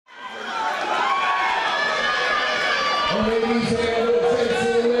Ladies and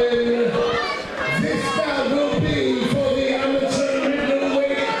gentlemen, this bout will be for the amateur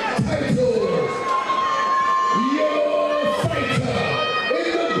middleweight title. Your fighter in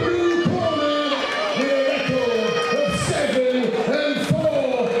the blue corner with a record of 7-4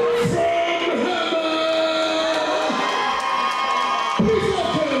 from HAMMA. Please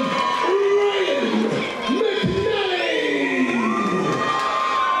welcome McNally.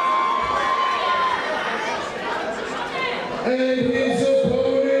 And his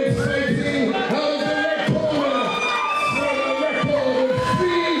opponent fighting out of the red corner from a record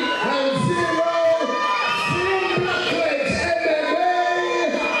of 3-0 from Blackledge, MMA.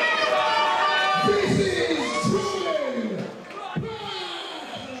 This is Jordan.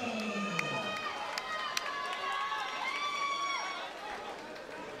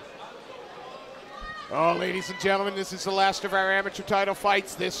 Oh, ladies and gentlemen, this is the last of our amateur title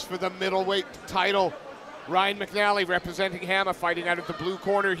fights. This for the middleweight title. Ryan McNally representing HAMMA, fighting out of the blue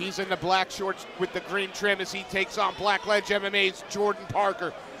corner. He's in the black shorts with the green trim as he takes on Blackledge MMA's Jordan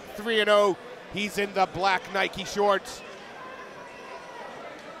Parker, 3-0. He's in the black Nike shorts.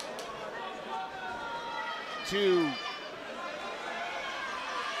 Two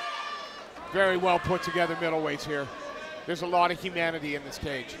very well put together middleweights here. There's a lot of humanity in this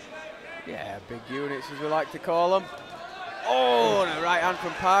cage. Yeah, big units as we like to call them. Oh, and a right hand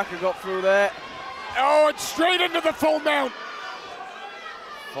from Parker got through there. Oh, it's straight into the full mount.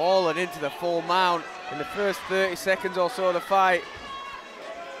 Fallen into the full mount in the first 30 seconds or so of the fight.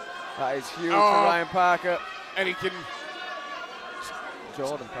 That is huge for Ryan Parker. And he can...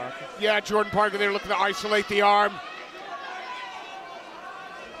 Jordan Parker. Yeah, Jordan Parker, they're looking to isolate the arm.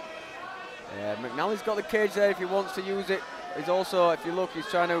 Yeah, McNally's got the cage there if he wants to use it. He's also, if you look, he's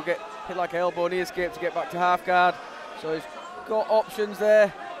trying to hit like an elbow knee escape to get back to half guard. So he's got options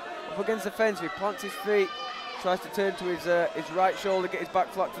there. Up against the fence, he plants his feet, tries to turn to his right shoulder, get his back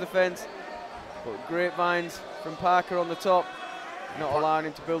flat to the fence. But grapevines from Parker on the top, not allowing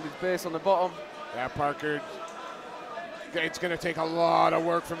him to build his base on the bottom. Yeah, Parker, it's going to take a lot of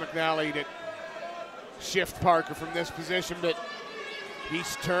work from McNally to shift Parker from this position, but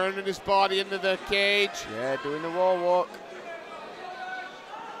he's turning his body into the cage. Yeah, doing the wall walk.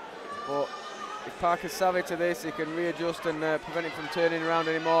 But if Parker's savvy to this, he can readjust and prevent him from turning around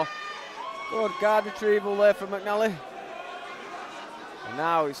anymore. Good guard retrieval there from McNally. And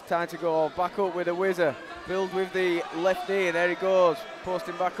now it's time to go back up with a whizzer. Build with the left knee, there he goes,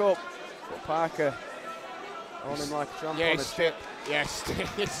 posting back up. But Parker on him like a tramp on a chip. Yeah,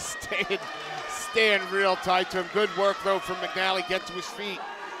 staying real tight to him. Good work though from McNally, gets to his feet.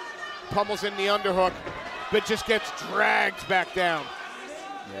 Pummels in the underhook, but just gets dragged back down.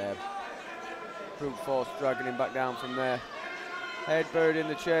 Yeah, brute force dragging him back down from there. Head buried in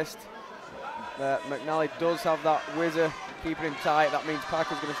the chest. McNally does have that whizzer keeping him tight. That means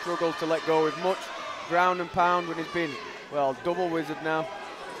Parker's going to struggle to let go with much ground and pound when he's been, well, double whizzered now.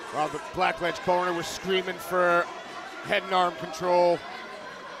 Well, the Blackledge corner was screaming for head and arm control.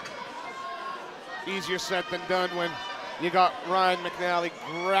 Easier said than done when you got Ryan McNally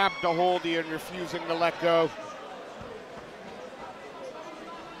grabbed a hold of you and refusing to let go.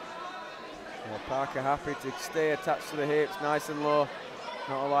 Yeah, Parker happy to stay attached to the hips, nice and low.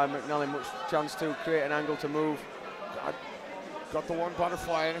 Not allowing McNally much chance to create an angle to move. Got the one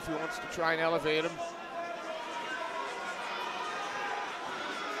butterfly in if he wants to try and elevate him.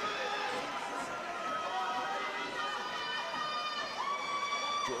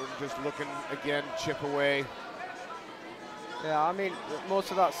 Jordan just looking again, chip away. Yeah, I mean, most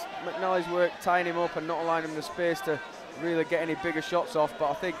of that's McNally's work, tying him up and not allowing him the space to really get any bigger shots off.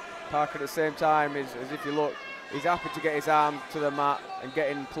 But I think Parker at the same time is, as if you look, he's happy to get his arm to the mat and get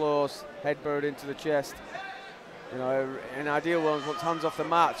in close, head buried into the chest. You know, in ideal world, wants hands off the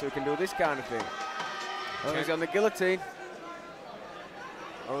mat so he can do this kind of thing. Oh, he's on the guillotine.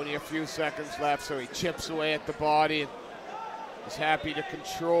 Only a few seconds left, so he chips away at the body. He's happy to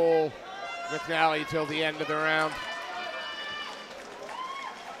control McNally till the end of the round.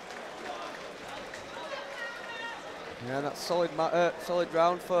 Yeah, that's solid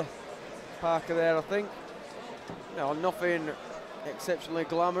round for Parker there, I think. No, nothing exceptionally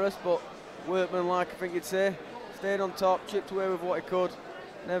glamorous, but workmanlike, I think you'd say. Stayed on top, chipped away with what he could.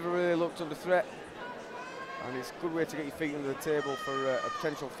 Never really looked under threat. And it's a good way to get your feet under the table for a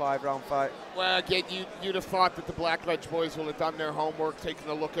potential 5-round fight. Well, again, you'd have thought that the Blackledge boys will have done their homework, taken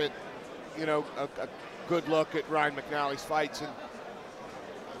a look at, you know, a good look at Ryan McNally's fights, and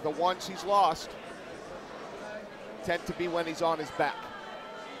the ones he's lost tend to be when he's on his back.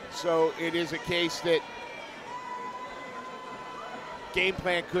 So it is a case that game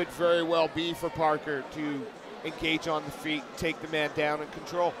plan could very well be for Parker to engage on the feet, take the man down and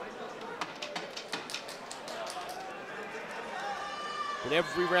control. But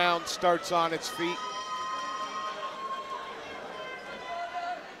every round starts on its feet.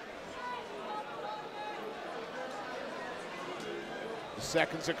 The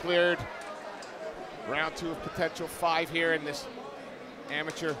seconds are cleared. Round 2 of potential 5 here in this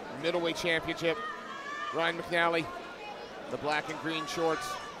amateur middleweight championship. Ryan McNally, the black and green shorts.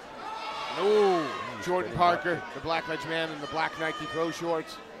 No, Jordan Parker, the Blackledge man in the black Nike Pro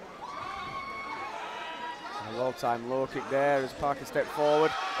shorts. A all-time low kick there as Parker stepped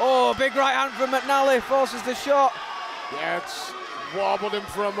forward. Oh, big right hand from McNally, forces the shot. Yeah, it's wobbled him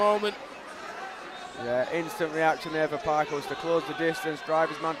for a moment. Yeah, instant reaction there for Parker was to close the distance, drive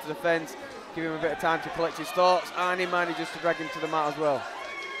his man to the fence, give him a bit of time to collect his thoughts, and he managed to drag him to the mat as well.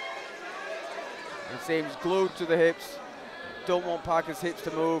 He seems glued to the hips. Don't want Parker's hips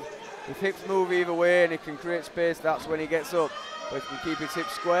to move. If hips move either way and he can create space, that's when he gets up. But if he can keep his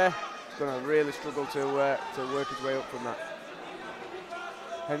hips square, he's going to really struggle to work his way up from that.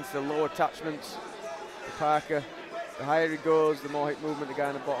 Hence the low attachments for Parker. The higher he goes, the more hip movement the guy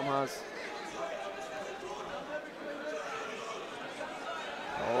in the bottom has.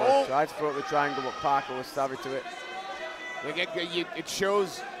 Oh, tried to throw up the triangle, but Parker was savvy to it.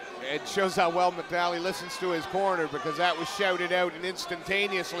 It shows how well McNally listens to his corner, because that was shouted out and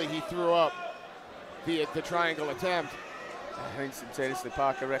instantaneously he threw up the triangle attempt. Instantaneously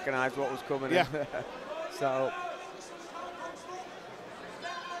Parker recognised what was coming in. So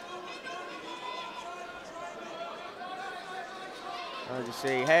as you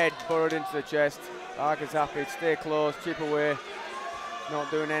see, head burrowed into the chest. Parker's happy, stay close, chip away, not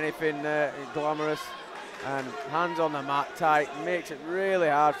doing anything glamorous. And hands on the mat tight, makes it really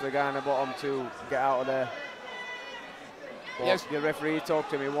hard for the guy on the bottom to get out of there. But yes, the referee talked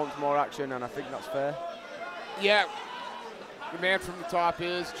to him, he wants more action, and I think that's fair. Yeah, the man from the top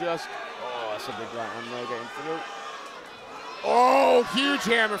is just... Oh, that's a big right hand there getting through. Oh, huge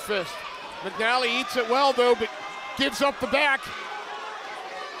hammer fist. McNally eats it well though, but gives up the back.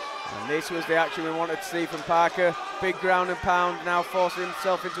 And this was the action we wanted to see from Parker. Big ground and pound, now forcing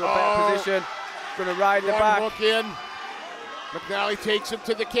himself into a better position. Going to ride the back. Hook in. McNally takes him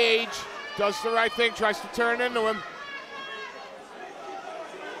to the cage. Does the right thing. Tries to turn into him.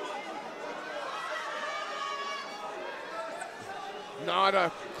 Not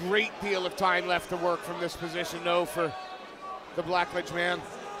a great deal of time left to work from this position, though, for the Blackledge man.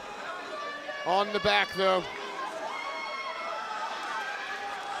 On the back, though.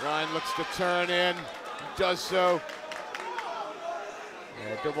 Ryan looks to turn in. Does so.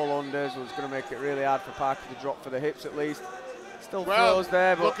 Yeah, double unders was going to make it really hard for Parker to drop for the hips at least. Still well, throws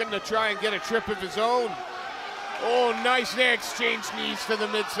there, but looking to try and get a trip of his own. Oh, nice exchange knees to the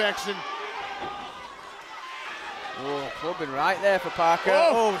midsection. Oh, clubbing right there for Parker.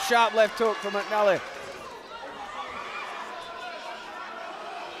 Oh, sharp left hook from McNally.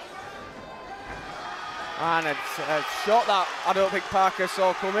 And a shot that I don't think Parker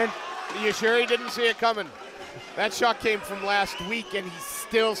saw coming. Are you sure he didn't see it coming? That shot came from last week and he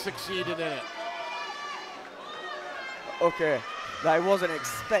still succeeded in it. Okay, that I wasn't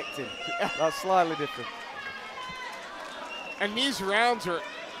expecting. That's slightly different. And these rounds are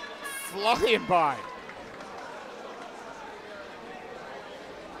flying by.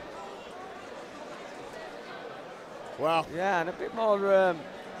 Wow. Yeah, and a bit more,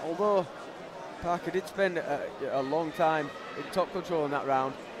 although Parker did spend a long time in top control in that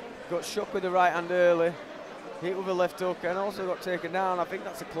round. Got shook with the right hand early, hit with a left hook, and also got taken down. I think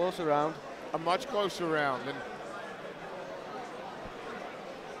that's a closer round. A much closer round. And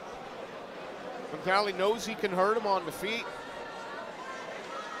McNally knows he can hurt him on the feet.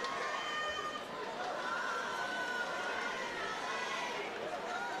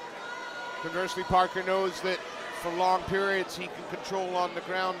 Conversely, Parker knows that for long periods he can control on the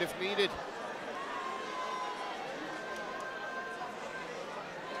ground if needed.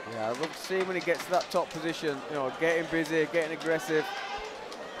 Yeah, I'd love to see him when he gets to that top position, you know, getting busy, getting aggressive,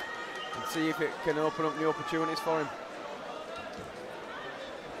 and see if it can open up new opportunities for him.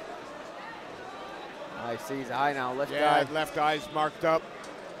 I see his eye now, left eye. Yeah, left eye's marked up.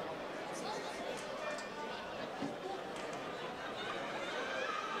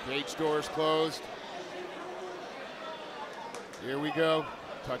 Cage doors closed. Here we go.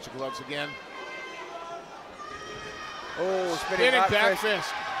 Touch of gloves again. Oh, spinning back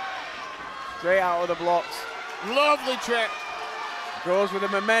fist. Straight out of the blocks. Lovely trick. Goes with the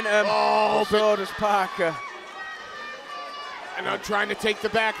momentum. Oh, so does Parker. And I'm trying to take the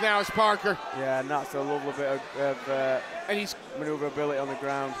back now as Parker. Yeah, and that's a lovely bit of and he's maneuverability on the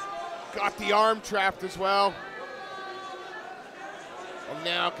ground. Got the arm trapped as well. And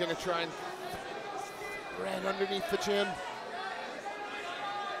now gonna try and thread underneath the chin.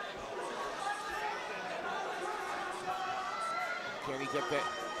 Can he get that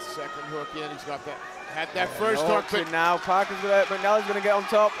second hook in? He's got that, had that first hook. But now McNally's gonna get on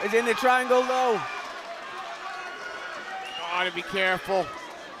top. He's in the triangle though. Gotta be careful.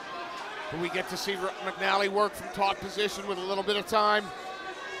 But we get to see McNally work from top position with a little bit of time.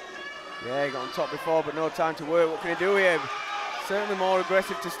 Yeah, he got on top before, but no time to work. What can he do here? Certainly more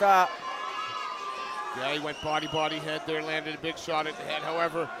aggressive to start. Yeah, he went body, head there, landed a big shot at the head.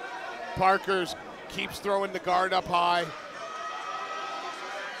 However, Parker's keeps throwing the guard up high.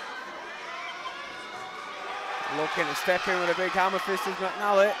 Looking to step in with a big hammer fist is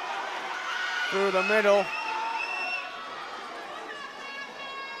McNally. Through the middle.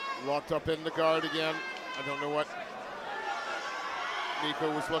 Locked up in the guard again. I don't know what Nico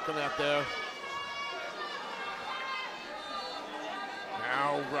was looking at there.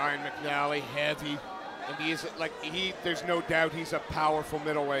 Now Ryan McNally, heavy. And he is like, there's no doubt he's a powerful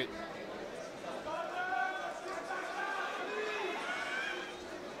middleweight.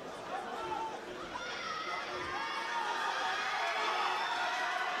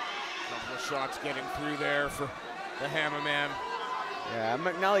 Couple of shots getting through there for the Hammer man. Yeah,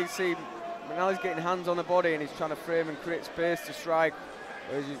 McNally's getting hands on the body and he's trying to frame and create space to strike.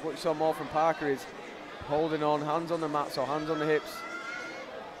 Whereas what you saw more from Parker is holding on, hands on the mats or hands on the hips.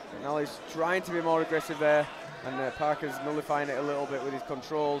 McNally's trying to be more aggressive there, and Parker's nullifying it a little bit with his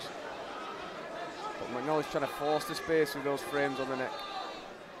controls. But McNally's trying to force the space with those frames on the neck.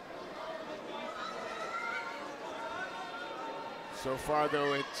 So far,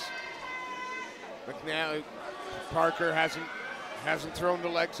 though, it's McNally. Parker hasn't thrown the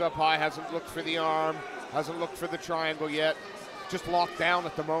legs up high, hasn't looked for the arm, hasn't looked for the triangle yet. Just locked down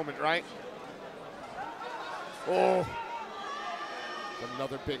at the moment, right? Oh.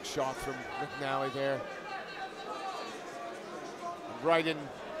 Another big shot from McNally there. Right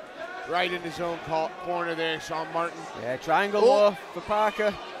in his own corner there, Sean Martin. Yeah, triangle low for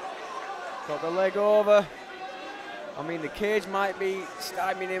Parker. Got the leg over. I mean, the cage might be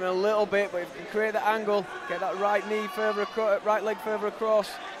stymieing him a little bit, but if you can create the angle, get that right knee further across, right leg further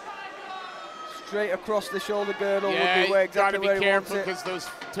across, straight across the shoulder girdle would be where exactly where he wants it. Because those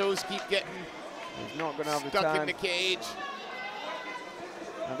toes keep getting He's not going to have the stuck time. in the cage.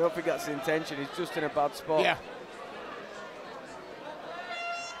 I don't think that's the intention. He's just in a bad spot. Yeah.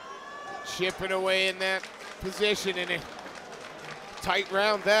 Chipping away in that position in a tight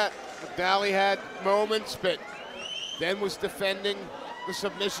round. That McNally had moments, but then was defending the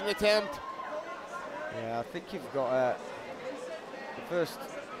submission attempt. Yeah, I think you've got the first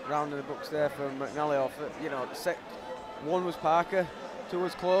round in the books there for McNally. Off, you know, one was Parker, two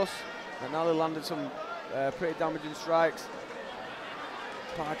was close. McNally landed some pretty damaging strikes.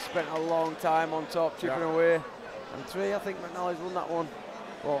 Parker spent a long time on top, chipping away. And three, I think McNally's won that one.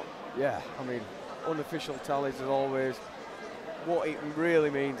 But yeah, I mean, unofficial tallies as always. What it really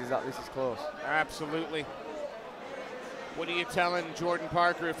means is that this is close. Absolutely. What are you telling Jordan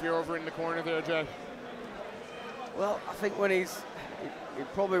Parker if you're over in the corner there, Jay? Well, I think when he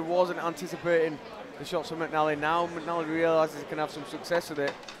probably wasn't anticipating the shots from McNally. Now McNally realises he can have some success with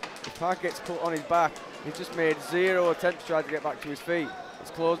it. If Parker gets put on his back, he's just made zero attempt to try to get back to his feet. He's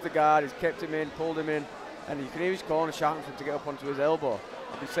closed the guard, he's kept him in, pulled him in, and you can hear his corner shouting for him to get up onto his elbow.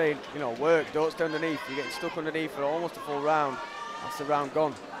 I've been saying, you know, work, don't stay underneath. You're getting stuck underneath for almost a full round. That's the round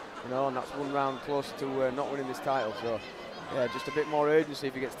gone, you know, and that's one round closer to not winning this title. So, yeah, just a bit more urgency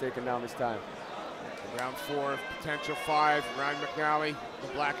if he gets taken down this time. Round 4, potential 5. Ryan McNally,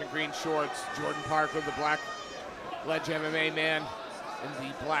 the black and green shorts. Jordan Parker, the Blackledge MMA man, in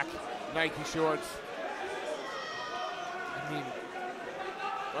the black Nike shorts. I mean,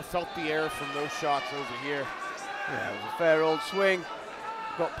 I felt the air from those shots over here. Yeah, it was a fair old swing.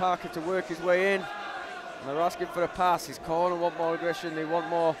 Got Parker to work his way in. And they're asking for a pass. His corner want more aggression. They want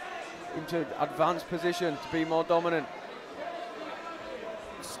more into advanced position to be more dominant.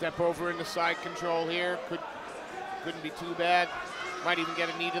 Step over into side control here. Couldn't be too bad. Might even get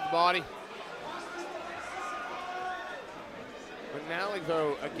a knee to the body. McNally,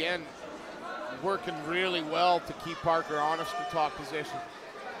 though, again, working really well to keep Parker honest in top position.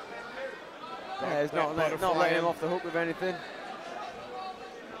 Yeah, he's not letting him off the hook with anything.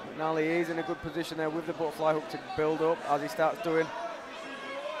 McNally is in a good position there with the butterfly hook to build up as he starts doing.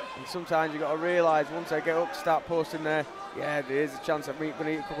 And sometimes you've got to realise once they get up to start posting there, yeah, there is a chance of me going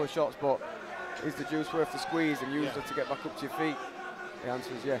to eat a couple of shots, but is the juice worth the squeeze and use it to get back up to your feet? The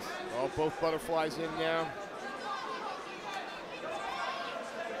answer is yes. Well, both butterflies in now.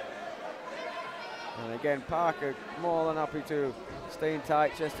 And again, Parker more than happy to stay in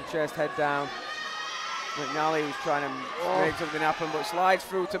tight, chest to chest, head down. McNally was trying to make something happen, but slides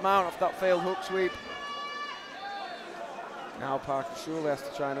through to Mount off that failed hook sweep. Now Parker surely has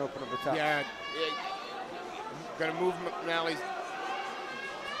to try and open up the tap. Yeah, gonna move McNally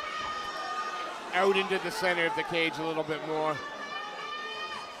out into the center of the cage a little bit more.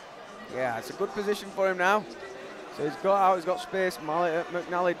 Yeah, it's a good position for him now. So he's got out, he's got space.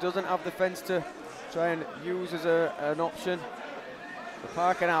 McNally doesn't have the fence to try and use as an option. So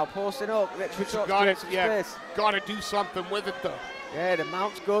Parker now posting up, extra shots, space. Got to do something with it though. Yeah, the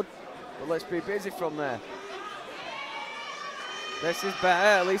mount's good, but let's be busy from there. This is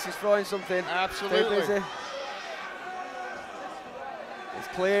better, at least he's throwing something. Absolutely. Stay busy. It's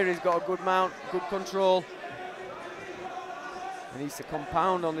clear, he's got a good mount, good control. He needs to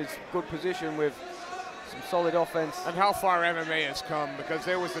compound on his good position with some solid offense. And how far MMA has come, because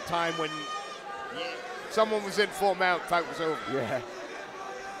there was a time when someone was in full mount, fight was over. Yeah.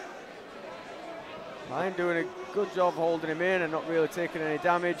 Ryan doing a good job holding him in and not really taking any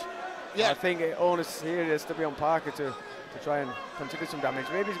damage. Yeah. I think the onus here is to be on Parker to try and continue some damage.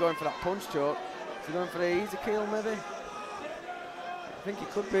 Maybe he's going for that punch choke. Is he going for the easy kill maybe? I think he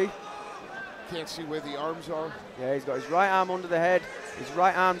could be. Can't see where the arms are. Yeah, he's got his right arm under the head. His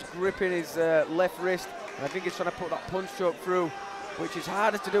right arm's gripping his left wrist. And I think he's trying to put that punch choke through, which is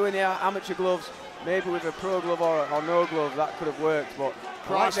harder to do in the amateur gloves. Maybe with a pro glove or no glove, that could have worked, but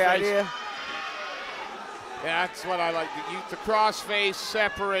I like the idea. Yeah, that's what I like. Use the cross face,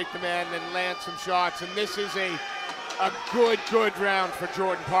 separate the man, then land some shots. And this is a good round for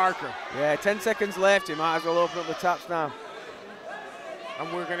Jordan Parker. Yeah, 10 seconds left. He might as well open up the taps now.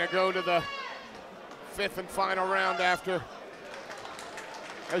 And we're going to go to the 5th and final round after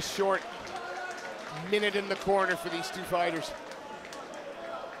a short minute in the corner for these two fighters.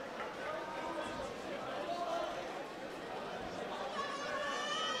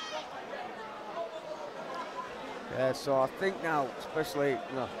 Yeah, so I think now, especially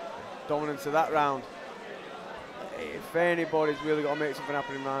dominance of that round, if anybody's really got to make something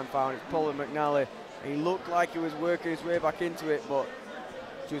happen in round 5, it's probably McNally. He looked like he was working his way back into it, but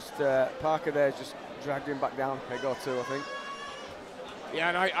just Parker there's just dragged him back down a peg or two, I think. Yeah,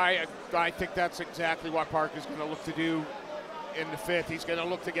 and I think that's exactly what Parker's going to look to do in the 5th. He's going to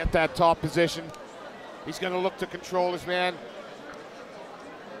look to get that top position. He's going to look to control his man.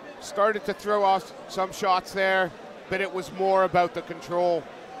 Started to throw off some shots there, but it was more about the control,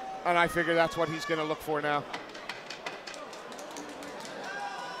 and I figure that's what he's going to look for now.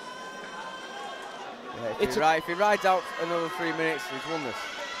 Yeah, if he rides out another 3 minutes, he's won this.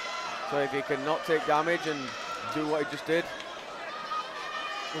 So if he can not take damage and do what he just did.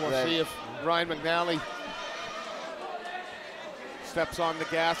 We'll see if Ryan McNally steps on the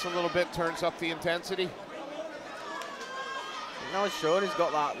gas a little bit, turns up the intensity. Now he's shown he's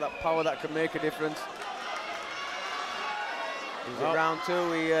got that power that can make a difference. He's at round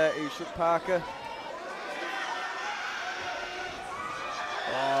 2, he shook Parker.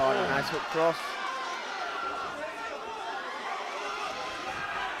 Oh, nice hook cross.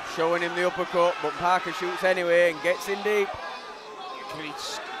 Showing him the uppercut, but Parker shoots anyway and gets in deep. Can he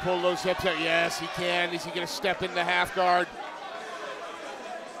pull those hips out? Yes, he can. Is he going to step into half guard?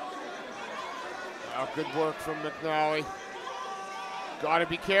 Oh, good work from McNally. Got to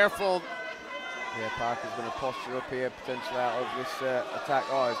be careful. Yeah, Parker's going to posture up here potentially out of this attack.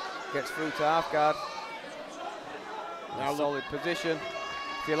 Oh, he gets through to half guard. Now solid position.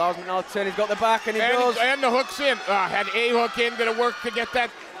 If he allows McNally to turn, he's got the back and he does. And the hook's in. Had a hook in, going to work to get that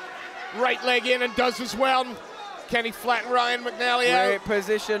right leg in and does as well. Can he flatten Ryan McNally out? Great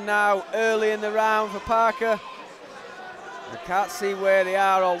position now, early in the round for Parker. I can't see where they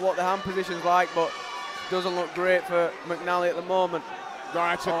are or what the hand position's like, but it doesn't look great for McNally at the moment.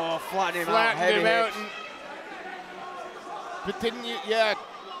 Flattening him out, heavy hits. But didn't you, yeah,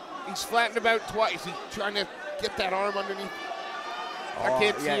 he's flattened about twice. He's trying to get that arm underneath. I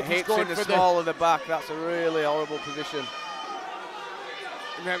can't see if he's going in the for small of the back. That's a really horrible position.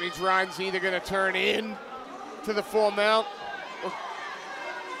 And that means Ryan's either going to turn in to the full mount.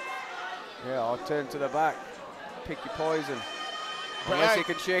 Or turn to the back. Pick your poison. Unless he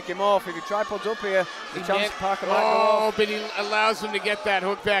can shake him off. If he tripods up here, the chance Parker might go off. But he allows him to get that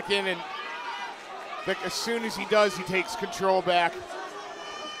hook back in, and as soon as he does, he takes control back.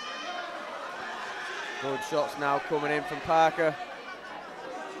 Good shots now coming in from Parker.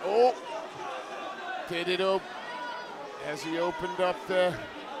 Oh, did it open? Has he opened up the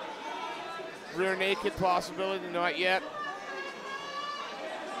rear naked possibility? Not yet.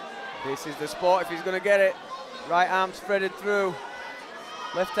 This is the spot if he's going to get it. Right arm threaded through.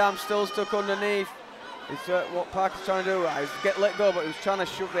 Left arm still stuck underneath. What Parker's trying to do is get let go, but he was trying to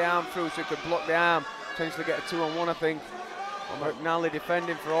shove the arm through so he could block the arm, potentially get a 2-on-1, I think. But McNally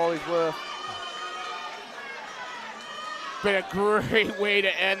defending for all he's worth. Been a great way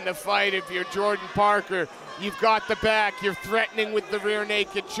to end the fight if you're Jordan Parker. You've got the back, you're threatening with the rear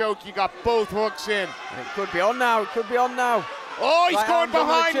naked choke, you got both hooks in. And it could be on now, it could be on now. Oh, he's right going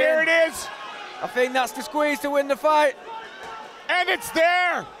behind, there it is. I think that's the squeeze to win the fight. And it's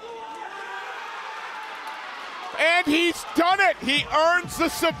there. And he's done it. He earns the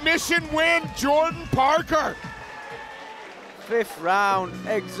submission win, Jordan Parker. 5th round,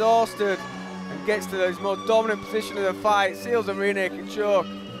 exhausted, and gets to his most dominant position of the fight, seals a rear naked choke.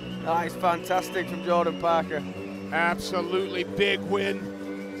 That is fantastic from Jordan Parker. Absolutely big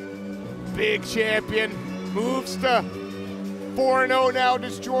win. Big champion. Moves to 4-0 now,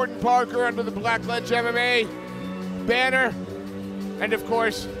 does Jordan Parker under the Blackledge MMA banner. And of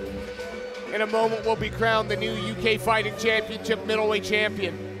course, in a moment will be crowned the new UK Fighting Championship middleweight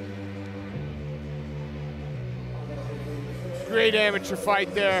champion. Great amateur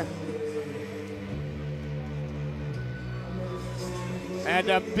fight there. And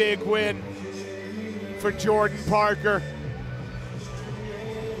a big win for Jordan Parker.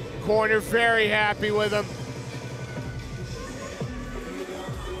 Corner very happy with him.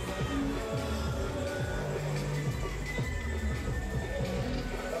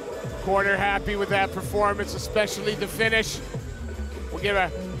 Corner happy with that performance, especially the finish. We'll give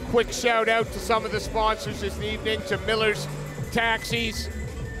a quick shout out to some of the sponsors this evening, to Miller's Taxis.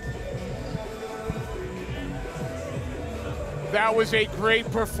 That was a great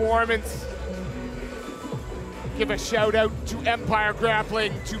performance. Give a shout out to Empire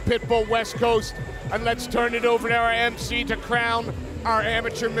Grappling, to Pitbull West Coast, and let's turn it over to our MC to crown our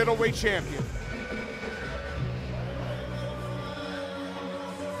amateur middleweight champion.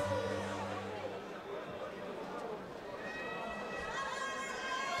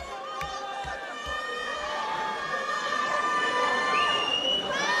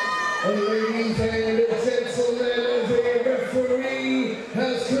 Ladies and gentlemen, the referee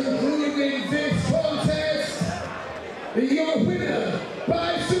has concluded this contest. Your winner